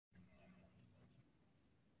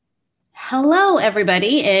Hello,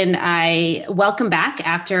 everybody, and I welcome back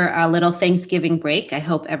after a little Thanksgiving break. I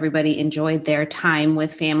hope everybody enjoyed their time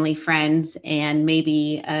with family, friends, and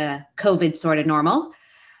maybe a COVID sort of normal.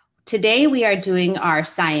 Today, we are doing our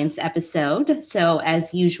science episode. So,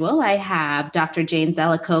 as usual, I have Dr. Jane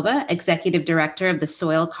Zelikova, Executive Director of the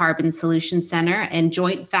Soil Carbon Solutions Center and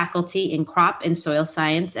Joint Faculty in Crop and Soil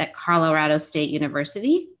Science at Colorado State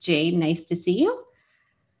University. Jane, nice to see you.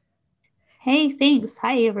 Hey, thanks.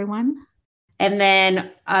 Hi, everyone. And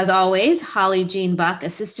then, as always, Holly Jean Buck,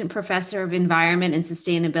 Assistant Professor of Environment and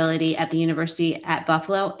Sustainability at the University at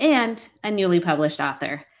Buffalo and a newly published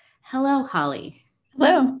author. Hello, Holly.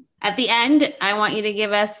 Hello. At the end, I want you to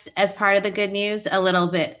give us, as part of the good news, a little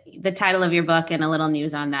bit, the title of your book and a little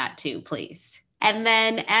news on that too, please. And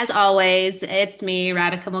then, as always, it's me,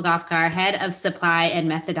 Radhika Moolgavkar, Head of Supply and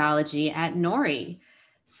Methodology at Nori.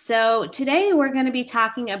 So today we're going to be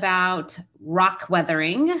talking about rock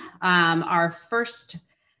weathering. Our first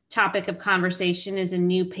topic of conversation is a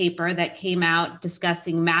new paper that came out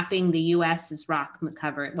discussing mapping the U.S.'s rock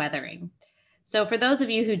cover weathering. So for those of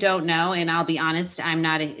you who don't know, and I'll be honest, I'm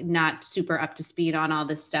not super up to speed on all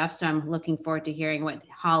this stuff, so I'm looking forward to hearing what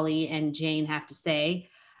Holly and Jane have to say.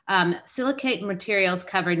 Silicate materials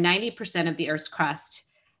cover 90% of the Earth's crust,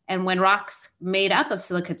 and when rocks made up of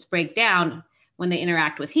silicates break down, when they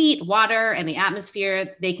interact with heat, water, and the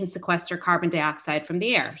atmosphere, they can sequester carbon dioxide from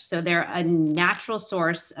the air. So they're a natural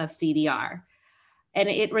source of CDR. And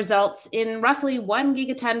it results in roughly 1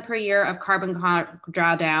 gigaton per year of carbon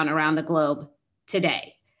drawdown around the globe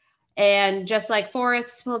today. And just like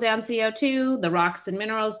forests pull down CO2, the rocks and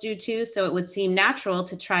minerals do too. So it would seem natural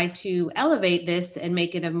to try to elevate this and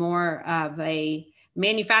make it a more of a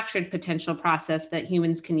manufactured potential process that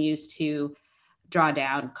humans can use to draw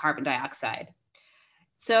down carbon dioxide.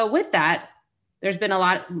 So with that, there's been a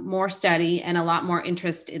lot more study and a lot more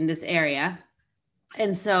interest in this area.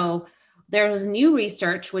 And so there was new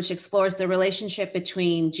research which explores the relationship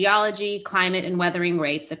between geology, climate, and weathering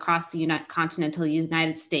rates across the continental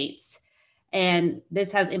United States. And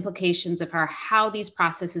this has implications of how these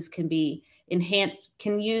processes can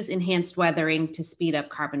use enhanced weathering to speed up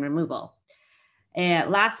carbon removal.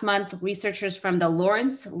 Last month, researchers from the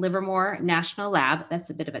Lawrence Livermore National Lab,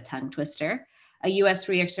 that's a bit of a tongue twister, a U.S.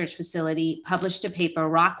 research facility, published a paper,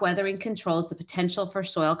 Rock Weathering Controls the Potential for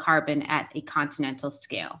Soil Carbon at a Continental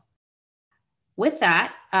Scale. With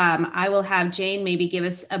that, I will have Jane maybe give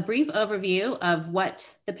us a brief overview of what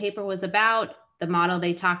the paper was about, the model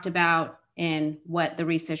they talked about, and what the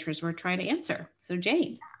researchers were trying to answer. So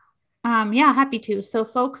Jane. Yeah, happy to. So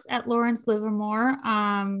folks at Lawrence Livermore,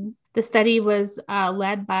 the study was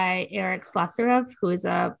led by Eric Slassarev, who is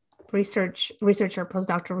a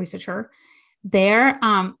postdoctoral researcher there.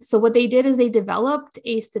 So what they did is they developed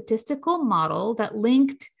a statistical model that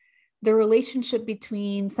linked the relationship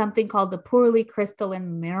between something called the poorly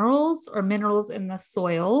crystalline minerals or minerals in the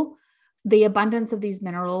soil, the abundance of these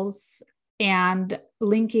minerals, and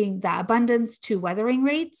linking that abundance to weathering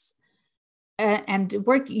rates, and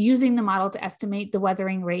work using the model to estimate the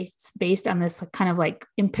weathering rates based on this kind of like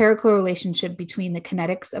empirical relationship between the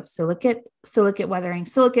kinetics of silicate weathering.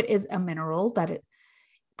 Silicate is a mineral that it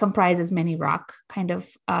comprises many rock kind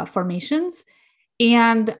of formations,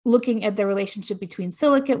 and looking at the relationship between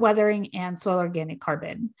silicate weathering and soil organic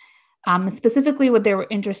carbon. Specifically, what they were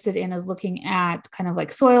interested in is looking at kind of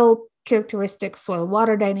like soil characteristics, soil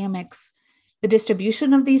water dynamics, the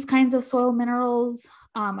distribution of these kinds of soil minerals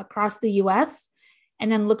across the US,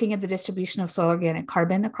 and then looking at the distribution of soil organic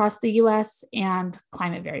carbon across the US and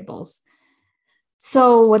climate variables.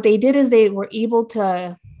 So what they did is they were able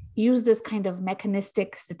to use this kind of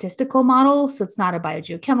mechanistic statistical model. So it's not a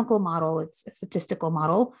biogeochemical model, it's a statistical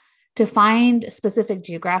model to find specific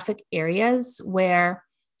geographic areas where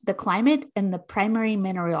the climate and the primary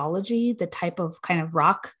mineralogy, the type of kind of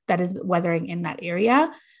rock that is weathering in that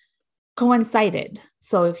area, coincided.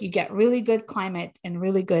 So if you get really good climate and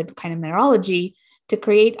really good kind of mineralogy to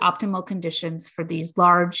create optimal conditions for these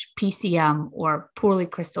large PCM or poorly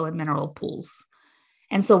crystalline mineral pools.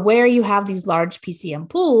 And so where you have these large PCM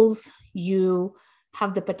pools, you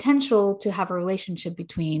have the potential to have a relationship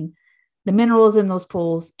between the minerals in those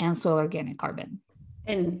pools and soil organic carbon.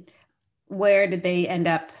 And where did they end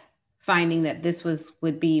up finding that this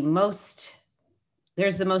would be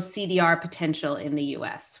there's the most CDR potential in the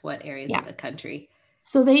US? What areas of the country?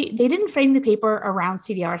 So they didn't frame the paper around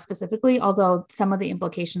CDR specifically, although some of the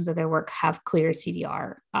implications of their work have clear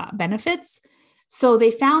CDR benefits. So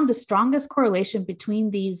they found the strongest correlation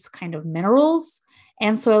between these kind of minerals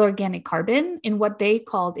and soil organic carbon in what they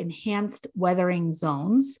called enhanced weathering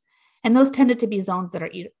zones. And those tended to be zones that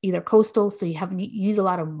are either coastal, so you need a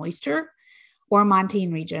lot of moisture, or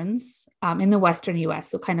montane regions in the Western US,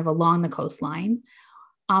 so kind of along the coastline.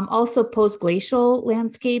 Also post-glacial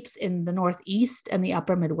landscapes in the Northeast and the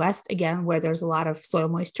upper Midwest, again, where there's a lot of soil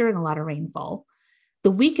moisture and a lot of rainfall.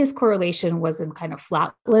 The weakest correlation was in kind of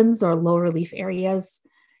flatlands or low relief areas,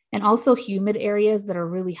 and also humid areas that are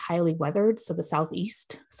really highly weathered, so the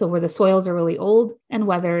Southeast, so where the soils are really old and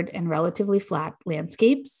weathered and relatively flat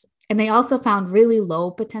landscapes. And they also found really low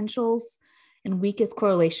potentials and weakest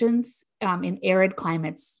correlations in arid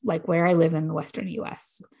climates like where I live in the Western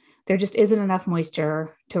US. There just isn't enough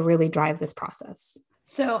moisture to really drive this process.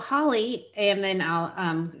 So Holly, and then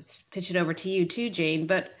I'll pitch it over to you too, Jane,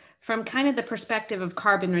 but from kind of the perspective of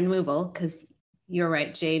carbon removal, because you're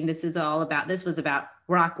right, Jane, this was about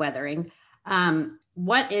rock weathering.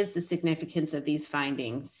 What is the significance of these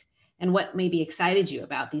findings, and what maybe excited you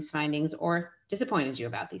about these findings or disappointed you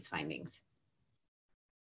about these findings?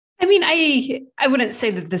 I mean, I wouldn't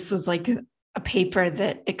say that this was like a paper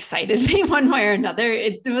that excited me one way or another.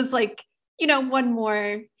 It was like, one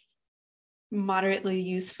more moderately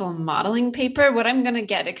useful modeling paper. What I'm going to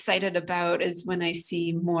get excited about is when I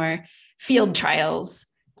see more field trials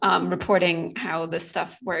reporting how this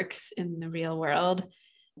stuff works in the real world.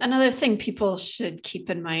 Another thing people should keep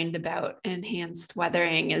in mind about enhanced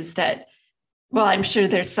weathering is that, well, I'm sure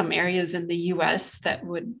there's some areas in the US that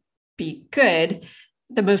would be good.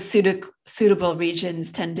 The most suitable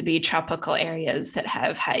regions tend to be tropical areas that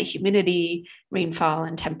have high humidity, rainfall,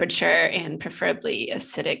 and temperature, and preferably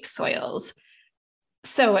acidic soils.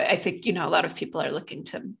 So I think, a lot of people are looking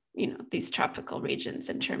to, these tropical regions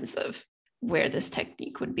in terms of where this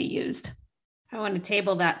technique would be used. I want to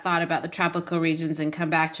table that thought about the tropical regions and come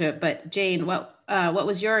back to it. But Jane, what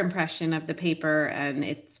was your impression of the paper and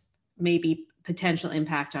its maybe potential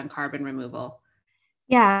impact on carbon removal?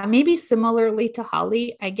 Yeah, maybe similarly to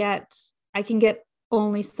Holly, I can get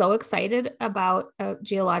only so excited about a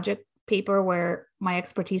geologic paper where my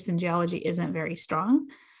expertise in geology isn't very strong.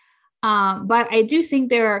 But I do think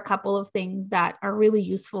there are a couple of things that are really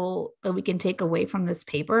useful that we can take away from this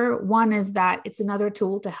paper. One is that it's another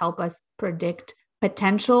tool to help us predict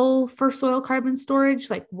potential for soil carbon storage,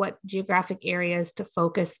 like what geographic areas to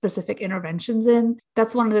focus specific interventions in.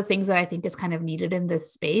 That's one of the things that I think is kind of needed in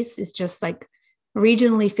this space, is just like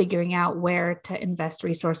regionally figuring out where to invest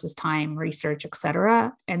resources, time, research, et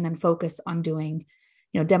cetera, and then focus on doing,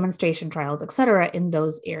 demonstration trials, et cetera, in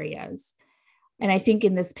those areas. And I think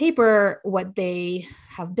in this paper, what they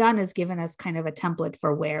have done is given us kind of a template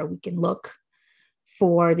for where we can look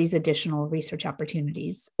for these additional research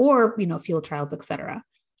opportunities or, field trials, et cetera.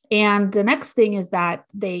 And the next thing is that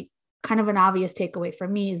they kind of an obvious takeaway for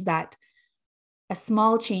me is that a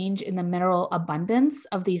small change in the mineral abundance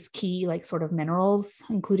of these key, like sort of minerals,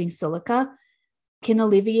 including silica, can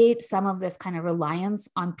alleviate some of this kind of reliance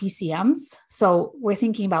on PCMs. So we're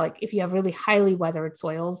thinking about like if you have really highly weathered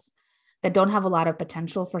soils that don't have a lot of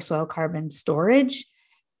potential for soil carbon storage,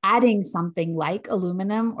 adding something like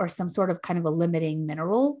aluminum or some sort of kind of a limiting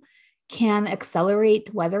mineral can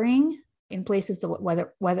accelerate weathering in places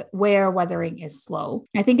where weathering is slow.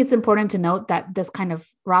 I think it's important to note that this kind of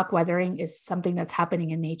rock weathering is something that's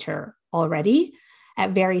happening in nature already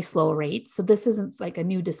at very slow rates. So this isn't like a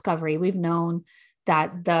new discovery. We've known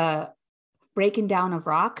that the breaking down of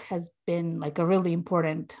rock has been like a really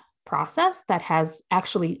important process that has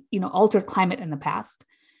actually, altered climate in the past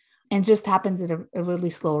and just happens at a really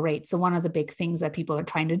slow rate. So one of the big things that people are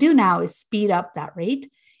trying to do now is speed up that rate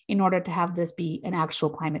in order to have this be an actual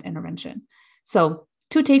climate intervention. So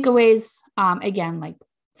 2 takeaways, again, like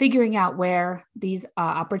figuring out where these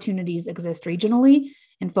opportunities exist regionally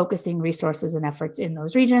and focusing resources and efforts in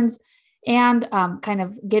those regions, and kind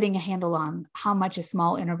of getting a handle on how much a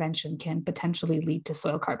small intervention can potentially lead to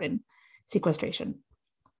soil carbon sequestration.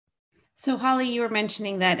 So Holly, you were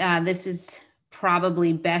mentioning that this is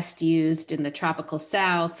probably best used in the tropical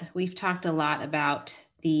South. We've talked a lot about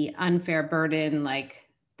the unfair burden, like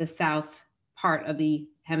the South part of the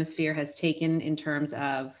hemisphere has taken in terms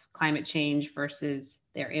of climate change versus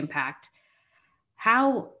their impact.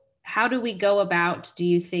 How do we go about, do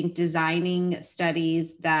you think, designing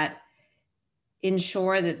studies that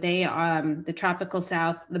ensure that they, the tropical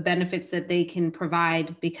South, the benefits that they can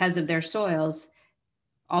provide because of their soils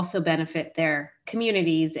also benefit their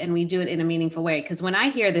communities, and we do it in a meaningful way? Because when I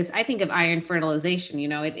hear this, I think of iron fertilization.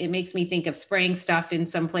 It makes me think of spraying stuff in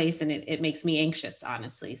some place, and it makes me anxious,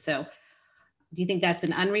 honestly. So do you think that's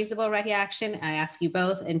an unreasonable reaction? I ask you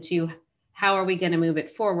both. And 2, how are we going to move it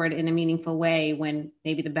forward in a meaningful way when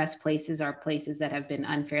maybe the best places are places that have been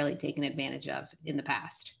unfairly taken advantage of in the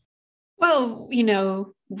past? Well,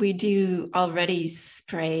 we do already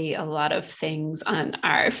spray a lot of things on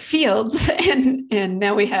our fields, and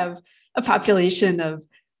now we have a population of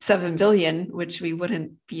 7 billion, which we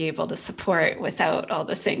wouldn't be able to support without all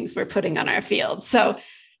the things we're putting on our fields. So,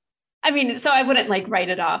 I wouldn't write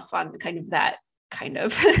it off on kind of that kind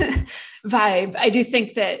of vibe. I do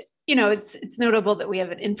think that, it's notable that we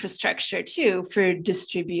have an infrastructure too for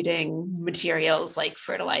distributing materials like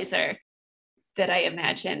fertilizer that I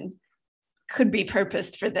imagine could be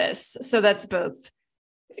purposed for this. So that's both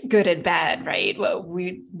good and bad, right? What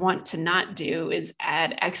we want to not do is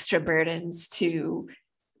add extra burdens to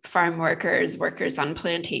farm workers on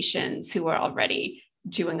plantations who are already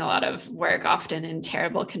doing a lot of work, often in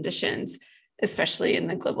terrible conditions, especially in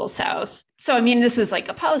the global South. So, this is a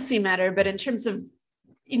policy matter, but in terms of,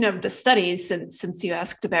 the studies, since you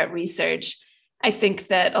asked about research, I think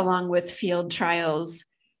that along with field trials,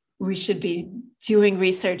 we should be doing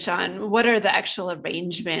research on what are the actual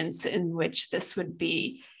arrangements in which this would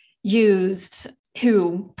be used,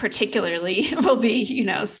 who particularly will be,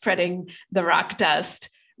 spreading the rock dust.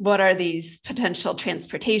 What are these potential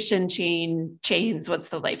transportation chains? What's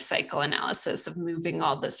the life cycle analysis of moving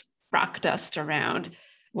all this rock dust around?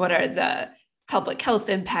 What are the public health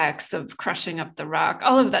impacts of crushing up the rock?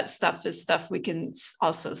 All of that stuff is stuff we can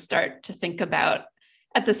also start to think about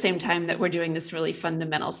at the same time that we're doing this really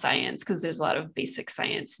fundamental science, because there's a lot of basic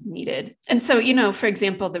science needed. And so, for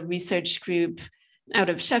example, the research group out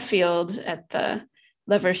of Sheffield at the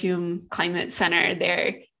Leverhulme Climate Center,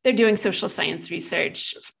 they're doing social science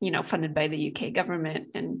research, funded by the UK government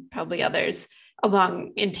and probably others,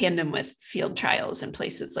 along in tandem with field trials in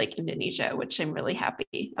places like Indonesia, which I'm really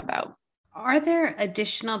happy about. Are there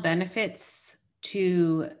additional benefits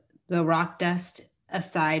to the rock dust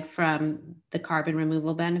aside from the carbon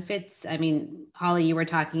removal benefits? Holly, you were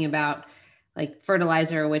talking about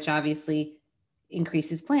fertilizer, which obviously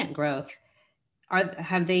increases plant growth.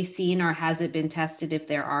 Have they seen, or has it been tested if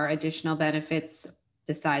there are additional benefits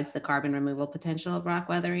besides the carbon removal potential of rock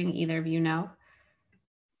weathering? Either of you know?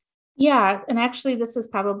 Yeah, and actually this is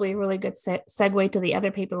probably a really good segue to the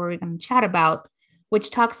other paper we're going to chat about, which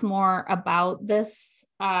talks more about this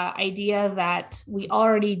idea that we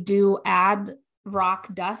already do add rock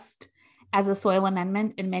dust as a soil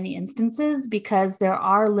amendment in many instances, because there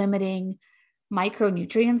are limiting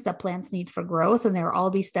micronutrients that plants need for growth. And there are all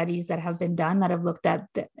these studies that have been done that have looked at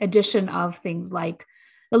the addition of things like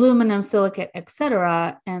aluminum, silicate, et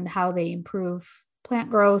cetera, and how they improve plant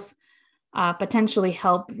growth, potentially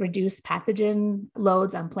help reduce pathogen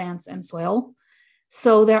loads on plants and soil.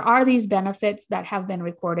 So there are these benefits that have been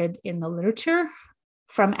recorded in the literature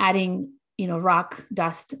from adding, rock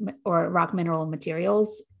dust or rock mineral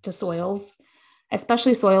materials to soils,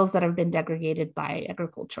 especially soils that have been degraded by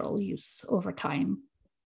agricultural use over time.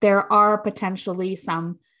 There are potentially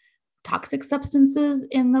some toxic substances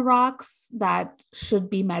in the rocks that should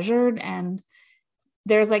be measured. And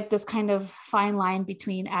there's this kind of fine line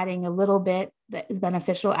between adding a little bit that is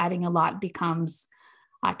beneficial, adding a lot becomes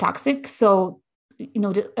toxic. So,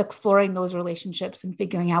 exploring those relationships and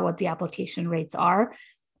figuring out what the application rates are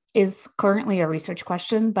is currently a research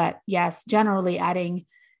question. But yes, generally adding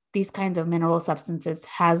these kinds of mineral substances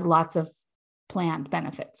has lots of plant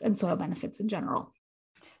benefits and soil benefits in general.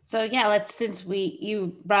 So yeah, since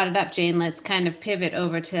you brought it up, Jane, let's kind of pivot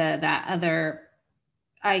over to that other,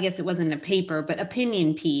 I guess it wasn't a paper, but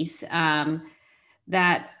opinion piece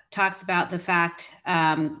that talks about the fact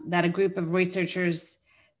that a group of researchers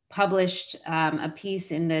published a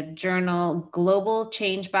piece in the journal Global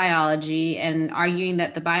Change Biology, and arguing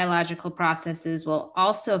that the biological processes will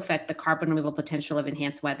also affect the carbon removal potential of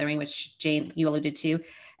enhanced weathering, which Jane, you alluded to,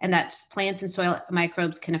 and that plants and soil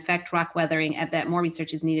microbes can affect rock weathering, and that more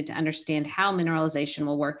research is needed to understand how mineralization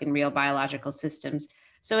will work in real biological systems.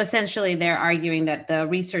 So essentially, they're arguing that the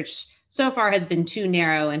research so far has been too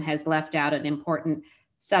narrow and has left out an important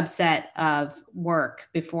subset of work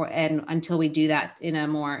before, and until we do that in a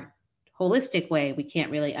more holistic way, we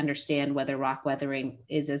can't really understand whether rock weathering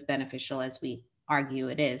is as beneficial as we argue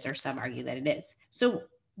it is, or some argue that it is. So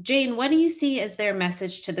Jane, what do you see as their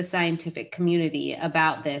message to the scientific community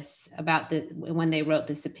about this, when they wrote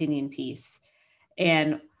this opinion piece?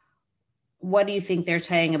 And what do you think they're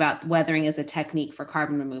saying about weathering as a technique for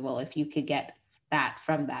carbon removal, if you could get that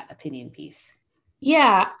from that opinion piece?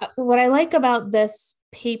 Yeah, what I like about this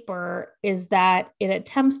paper is that it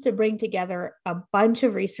attempts to bring together a bunch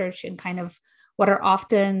of research in kind of what are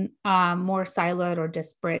often more siloed or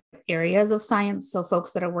disparate areas of science. So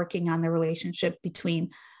folks that are working on the relationship between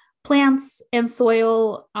plants and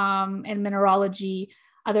soil and mineralogy,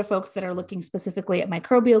 other folks that are looking specifically at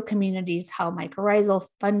microbial communities, how mycorrhizal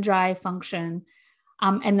fungi function.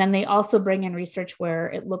 And then they also bring in research where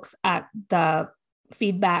it looks at the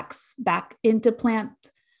feedbacks back into plant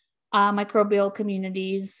microbial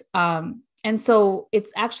communities. And so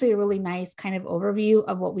it's actually a really nice kind of overview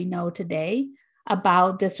of what we know today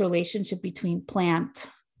about this relationship between plant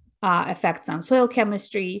effects on soil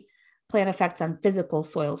chemistry, plant effects on physical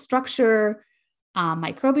soil structure,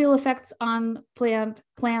 microbial effects on plants,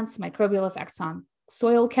 microbial effects on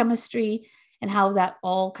soil chemistry, and how that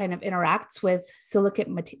all kind of interacts with silicate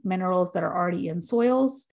minerals that are already in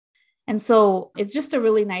soils. And so it's just a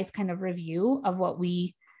really nice kind of review of what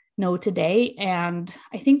we know today. And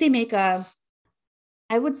I think they make I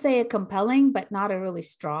would say a compelling, but not a really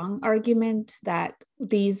strong argument that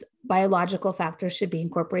these biological factors should be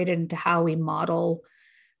incorporated into how we model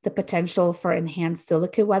the potential for enhanced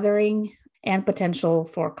silicate weathering and potential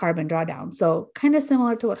for carbon drawdown. So kind of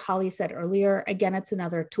similar to what Holly said earlier. Again, it's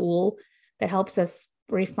another tool that helps us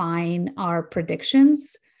refine our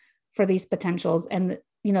predictions for these potentials. And,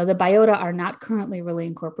 the biota are not currently really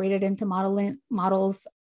incorporated into models.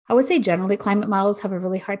 I would say generally climate models have a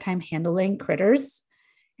really hard time handling critters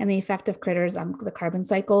and the effect of critters on the carbon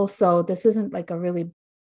cycle. So this isn't like a really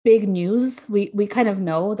big news. We kind of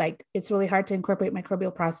know like it's really hard to incorporate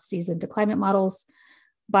microbial processes into climate models.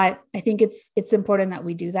 But I think it's important that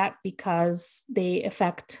we do that because they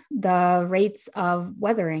affect the rates of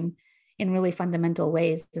weathering in really fundamental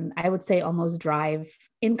ways. And I would say almost drive,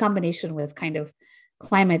 in combination with kind of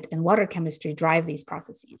climate and water chemistry, drive these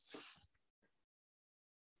processes.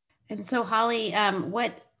 And so, Holly,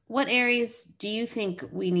 what areas do you think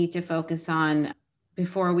we need to focus on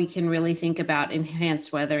before we can really think about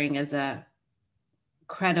enhanced weathering as a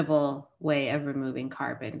credible way of removing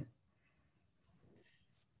carbon?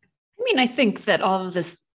 I mean, I think that all of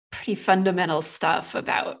this pretty fundamental stuff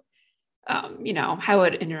about, how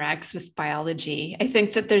it interacts with biology, I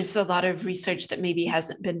think that there's a lot of research that maybe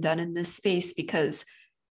hasn't been done in this space because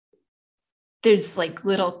there's like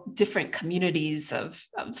little different communities of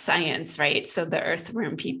science, right? So the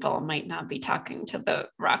earthworm people might not be talking to the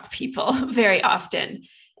rock people very often.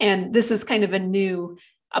 And this is kind of a new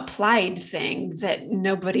applied thing that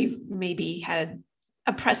nobody maybe had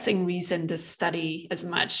a pressing reason to study as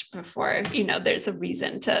much before, there's a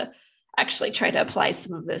reason to actually try to apply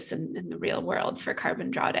some of this in the real world for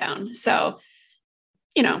carbon drawdown. So,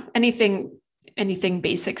 anything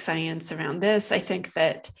basic science around this, I think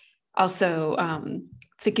that also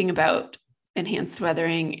thinking about enhanced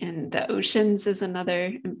weathering in the oceans is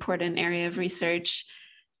another important area of research.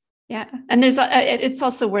 Yeah, and it's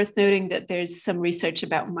also worth noting that there's some research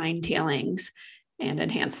about mine tailings and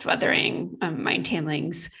enhanced weathering, mine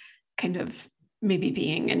tailings kind of maybe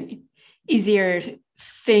being an easier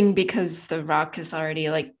thing because the rock is already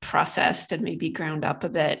like processed and maybe ground up a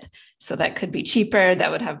bit. So that could be cheaper.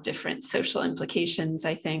 That would have different social implications,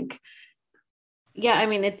 I think. Yeah, I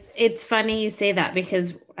mean, it's funny you say that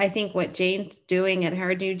because I think what Jane's doing at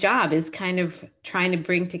her new job is kind of trying to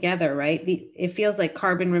bring together, right? It feels like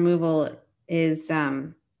carbon removal is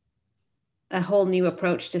a whole new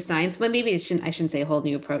approach to science. Well, maybe I shouldn't say a whole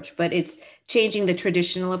new approach, but it's changing the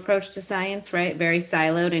traditional approach to science, right? Very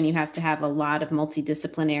siloed, and you have to have a lot of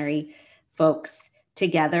multidisciplinary folks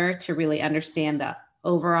together to really understand the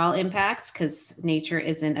overall impacts because nature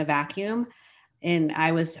isn't a vacuum. And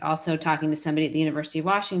I was also talking to somebody at the University of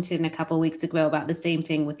Washington a couple of weeks ago about the same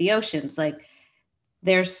thing with the oceans. Like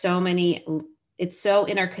there's so many, it's so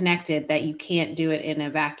interconnected that you can't do it in a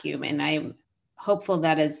vacuum. And I'm hopeful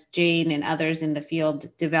that as Jane and others in the field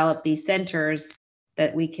develop these centers,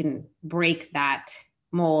 that we can break that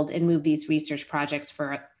mold and move these research projects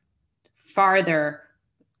for farther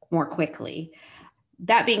more quickly.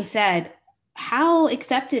 That being said, how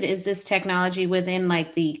accepted is this technology within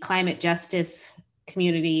like the climate justice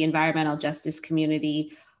community, environmental justice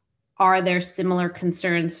community? Are there similar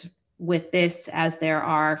concerns with this as there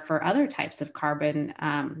are for other types of carbon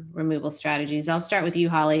removal strategies? I'll start with you,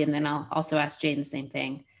 Holly, and then I'll also ask Jane the same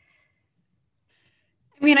thing.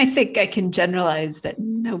 I mean, I think I can generalize that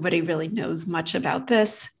nobody really knows much about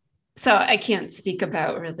this. So I can't speak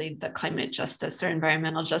about really the climate justice or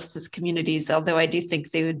environmental justice communities, although I do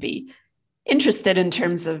think they would be interested in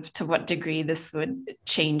terms of to what degree this would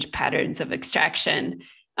change patterns of extraction.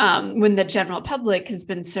 When the general public has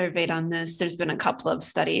been surveyed on this, there's been a couple of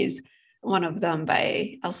studies. One of them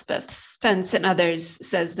by Elspeth Spence and others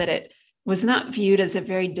says that it was not viewed as a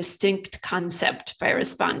very distinct concept by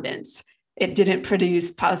respondents. It didn't produce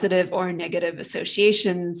positive or negative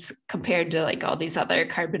associations compared to like all these other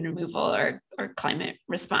carbon removal or climate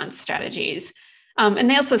response strategies. And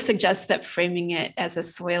they also suggest that framing it as a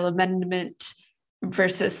soil amendment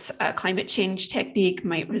versus a climate change technique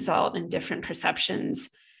might result in different perceptions.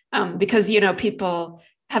 Because, people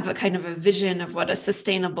have a kind of a vision of what a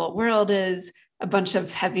sustainable world is. A bunch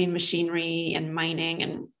of heavy machinery and mining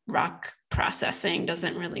and rock processing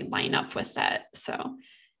doesn't really line up with that. So,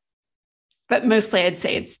 but mostly I'd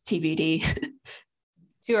say it's TBD.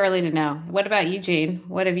 Too early to know. What about you, Jane?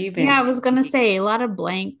 What have you been? Yeah, I was going to say a lot of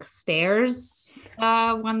blank stares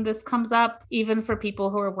when this comes up, even for people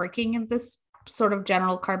who are working in this sort of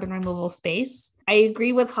general carbon removal space. I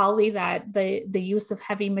agree with Holly that the use of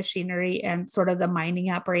heavy machinery and sort of the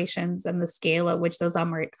mining operations and the scale at which those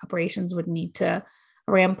operations would need to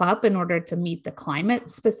ramp up in order to meet the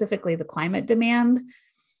climate, specifically the climate demand,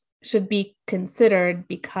 should be considered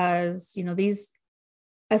because, these,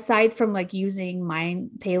 aside from like using mine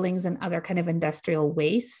tailings and other kind of industrial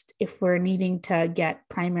waste, if we're needing to get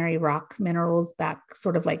primary rock minerals back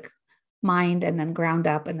sort of like mined and then ground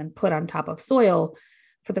up and then put on top of soil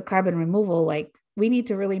for the carbon removal, like we need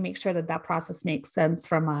to really make sure that that process makes sense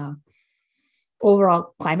from a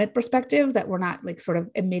overall climate perspective, that we're not like sort of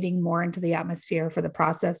emitting more into the atmosphere for the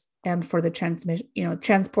process and for the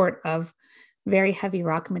transport of very heavy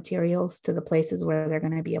rock materials to the places where they're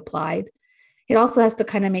going to be applied. It also has to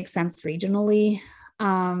kind of make sense regionally.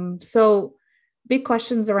 So big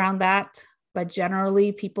questions around that, but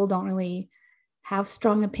generally people don't really have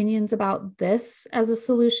strong opinions about this as a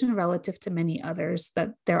solution relative to many others that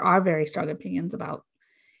there are very strong opinions about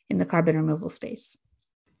in the carbon removal space.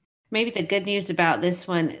 Maybe the good news about this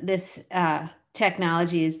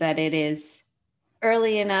technology is that it is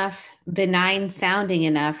early enough, benign sounding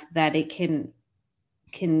enough that it can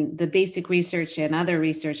the basic research and other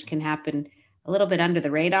research can happen a little bit under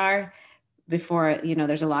the radar before,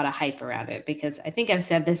 there's a lot of hype around it. Because I think I've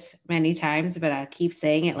said this many times, but I keep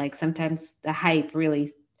saying it, like sometimes the hype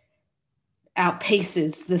really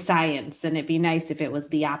outpaces the science, and it'd be nice if it was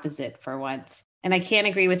the opposite for once. And I can't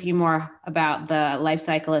agree with you more about the life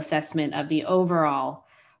cycle assessment of the overall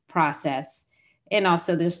process, and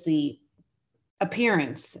also just the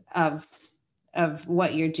appearance of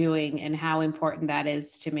what you're doing and how important that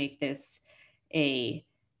is to make this a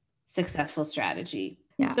successful strategy.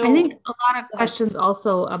 Yeah, so I think a lot of questions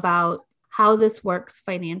also about how this works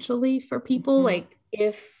financially for people. Mm-hmm. Like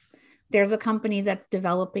if there's a company that's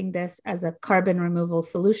developing this as a carbon removal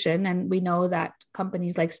solution, and we know that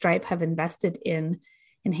companies like Stripe have invested in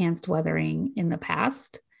enhanced weathering in the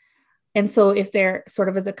past. And so if they're sort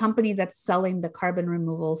of as a company that's selling the carbon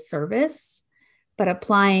removal service, but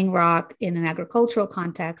applying rock in an agricultural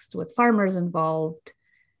context with farmers involved,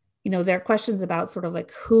 there are questions about sort of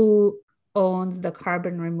like who owns the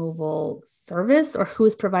carbon removal service or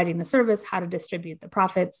who's providing the service, how to distribute the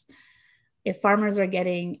profits. If farmers are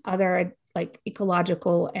getting other like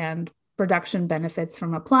ecological and production benefits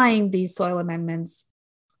from applying these soil amendments,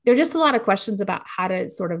 there are just a lot of questions about how to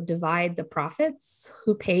sort of divide the profits,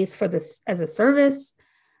 who pays for this as a service,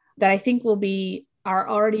 that I think are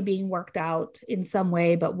already being worked out in some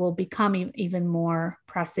way, but will become even more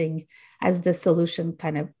pressing as the solution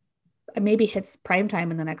kind of maybe hits prime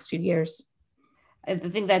time in the next few years. I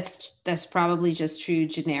think that's probably just true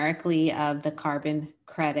generically of the carbon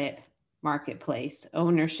credit marketplace.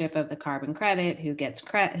 Ownership of the carbon credit, who gets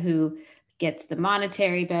the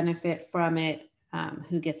monetary benefit from it,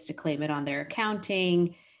 who gets to claim it on their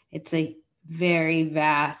accounting. It's a very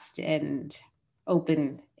vast and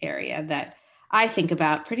open area that I think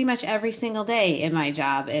about pretty much every single day in my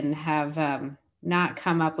job and have not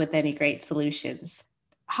come up with any great solutions.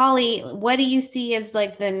 Holly, what do you see as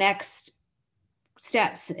like the next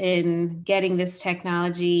steps in getting this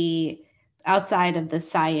technology outside of the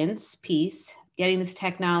science piece, getting this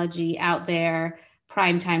technology out there,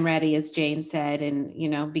 prime time ready, as Jane said, and,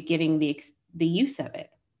 beginning the use of it?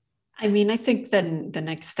 I mean, I think then the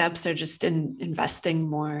next steps are just in investing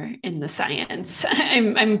more in the science.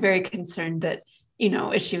 I'm very concerned that,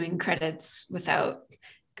 issuing credits without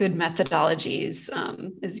good methodologies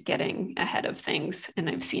is getting ahead of things. And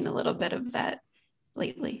I've seen a little bit of that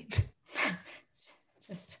lately.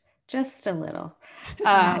 Just a little.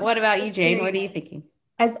 What about you, Jane? What are you thinking?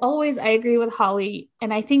 As always, I agree with Holly.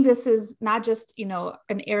 And I think this is not just,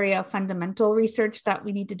 an area of fundamental research that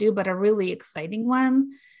we need to do, but a really exciting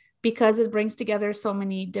one, because it brings together so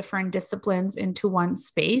many different disciplines into one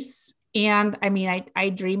space. And I mean, I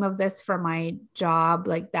dream of this for my job,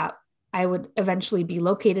 like that I would eventually be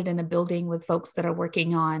located in a building with folks that are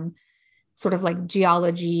working on sort of like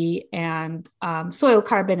geology and soil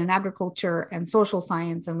carbon and agriculture and social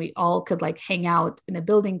science. And we all could like hang out in a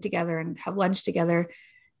building together and have lunch together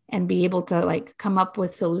and be able to like come up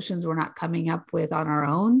with solutions we're not coming up with on our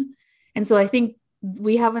own. And so I think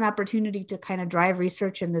we have an opportunity to kind of drive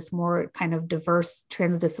research in this more kind of diverse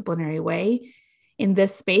transdisciplinary way in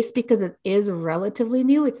this space, because it is relatively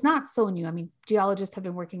new. It's not so new. I mean, geologists have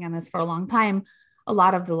been working on this for a long time. A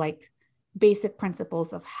lot of the like basic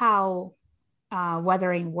principles of how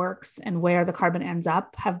weathering works and where the carbon ends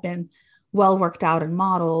up have been well worked out and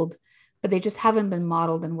modeled, but they just haven't been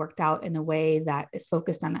modeled and worked out in a way that is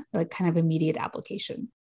focused on like kind of immediate application.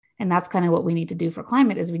 And that's kind of what we need to do for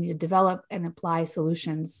climate, is we need to develop and apply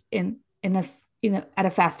solutions in a, at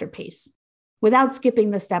a faster pace without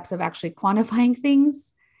skipping the steps of actually quantifying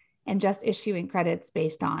things and just issuing credits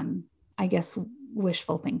based on, I guess,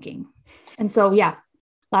 wishful thinking. And so, yeah,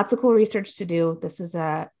 lots of cool research to do. This is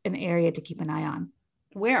an area to keep an eye on.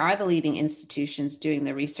 Where are the leading institutions doing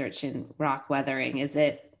the research in rock weathering? Is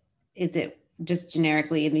it just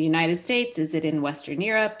generically in the United States? Is it in Western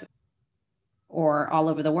Europe or all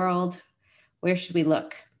over the world? Where should we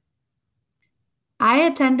look? I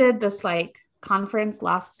attended this like conference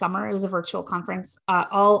last summer. It was a virtual conference,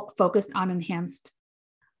 all focused on enhanced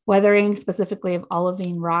weathering, specifically of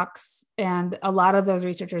olivine rocks. And a lot of those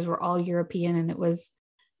researchers were all European, and it was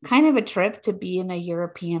kind of a trip to be in a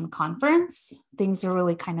European conference. Things are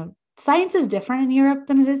really kind of, science is different in Europe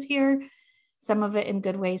than it is here. Some of it in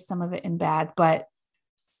good ways, some of it in bad. But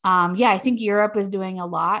yeah, I think Europe is doing a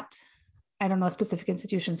lot. I don't know specific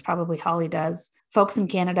institutions, probably Holly does. Folks in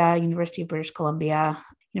Canada, University of British Columbia,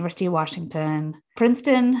 University of Washington,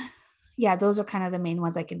 Princeton. Yeah, those are kind of the main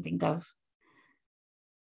ones I can think of.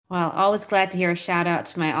 Well, always glad to hear a shout out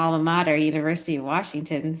to my alma mater, University of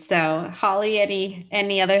Washington. So Holly,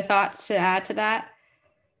 any other thoughts to add to that?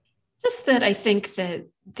 Just that I think that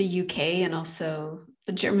the UK and also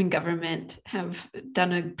the German government have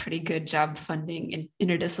done a pretty good job funding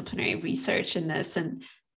interdisciplinary research in this. And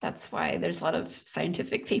that's why there's a lot of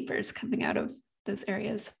scientific papers coming out of those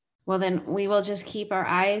areas. Well, then we will just keep our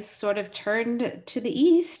eyes sort of turned to the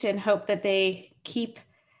east and hope that they keep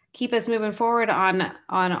us moving forward on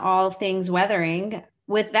all things weathering.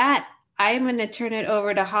 With that, I am going to turn it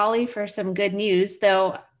over to Holly for some good news,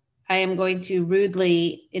 though I am going to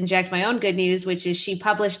rudely inject my own good news, which is she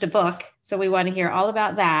published a book. So we want to hear all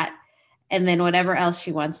about that and then whatever else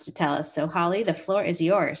she wants to tell us. So Holly, the floor is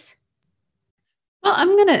yours. Well,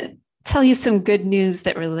 I'm going to tell you some good news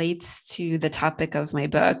that relates to the topic of my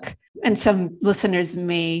book. And some listeners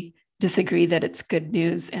may disagree that it's good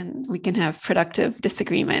news, and we can have productive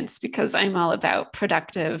disagreements, because I'm all about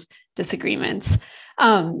productive disagreements.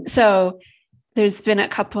 So there's been a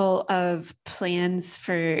couple of plans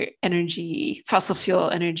for fossil fuel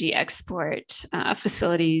energy export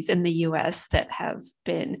facilities in the US that have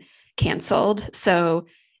been canceled. So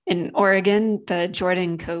in Oregon, the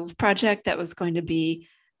Jordan Cove project that was going to be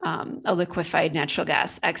a liquefied natural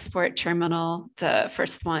gas export terminal, the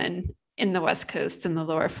first one in the West Coast in the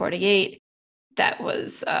lower 48, that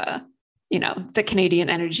was, the Canadian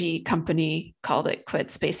Energy Company called it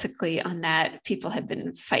quits basically on that. People had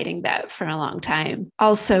been fighting that for a long time.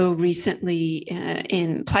 Also recently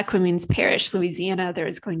in Plaquemines Parish, Louisiana, there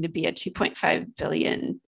is going to be a $2.5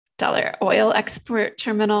 billion oil export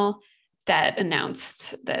terminal that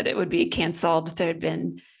announced that it would be canceled. There had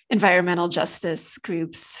been environmental justice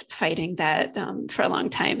groups fighting that for a long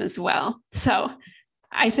time as well. So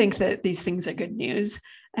I think that these things are good news.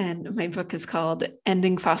 And my book is called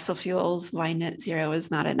Ending Fossil Fuels, Why Net Zero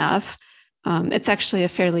is Not Enough. It's actually a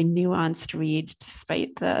fairly nuanced read,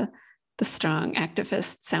 despite the strong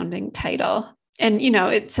activist sounding title. And,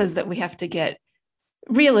 it says that we have to get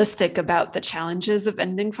realistic about the challenges of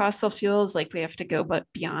ending fossil fuels. Like, we have to go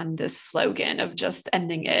beyond this slogan of just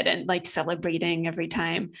ending it and like celebrating every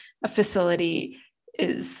time a facility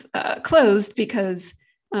is closed, because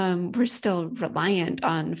we're still reliant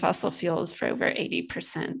on fossil fuels for over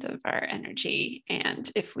 80% of our energy. And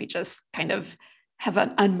if we just kind of have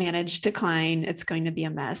an unmanaged decline, it's going to be a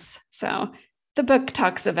mess. So the book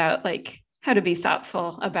talks about like how to be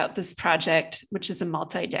thoughtful about this project, which is a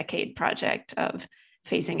multi-decade project of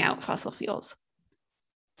phasing out fossil fuels.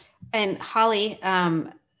 And Holly,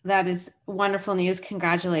 that is wonderful news.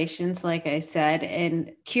 Congratulations, like I said.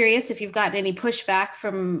 And curious if you've gotten any pushback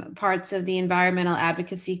from parts of the environmental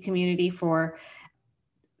advocacy community for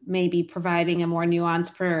maybe providing a more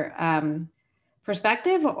nuanced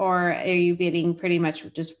perspective, or are you getting pretty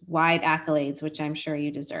much just wide accolades, which I'm sure you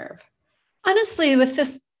deserve? Honestly, with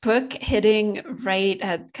this book hitting right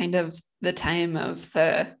at kind of the time of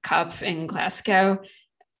the COP in Glasgow,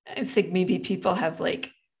 I think maybe people have like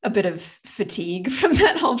a bit of fatigue from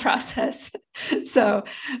that whole process. So,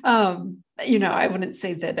 I wouldn't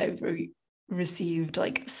say that I received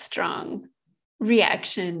like strong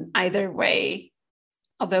reaction either way.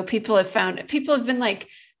 Although people have been like,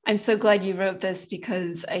 I'm so glad you wrote this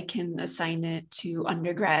because I can assign it to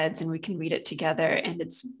undergrads and we can read it together and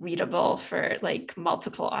it's readable for like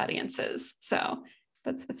multiple audiences. So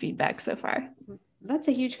that's the feedback so far. That's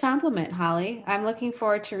a huge compliment, Holly. I'm looking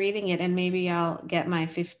forward to reading it, and maybe I'll get my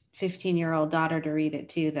 15-year-old daughter to read it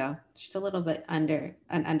too, though. She's a little bit under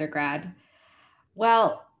an undergrad.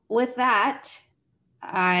 Well, with that,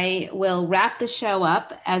 I will wrap the show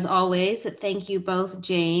up. As always, thank you both,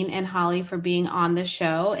 Jane and Holly, for being on the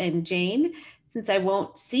show. And Jane, since I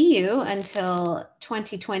won't see you until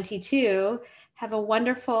 2022, have a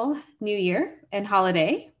wonderful new year and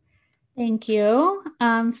holiday. Thank you.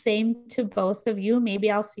 Same to both of you.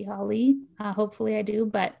 Maybe I'll see Holly. Hopefully I do.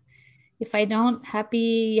 But if I don't,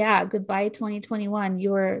 goodbye 2021.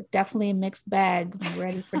 You were definitely a mixed bag. I'm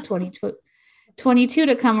ready for 2022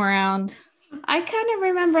 to come around. I kind of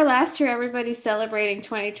remember last year everybody celebrating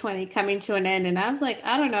 2020 coming to an end, and I was like,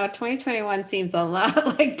 I don't know, 2021 seems a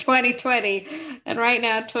lot like 2020, and right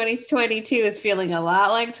now 2022 is feeling a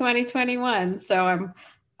lot like 2021.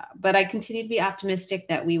 But I continue to be optimistic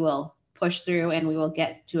that we will push through and we will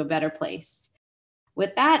get to a better place.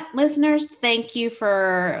 With that, listeners, thank you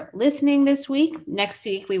for listening this week. Next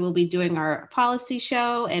week, we will be doing our policy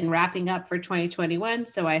show and wrapping up for 2021.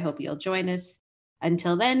 So I hope you'll join us.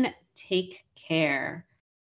 Until then, take care.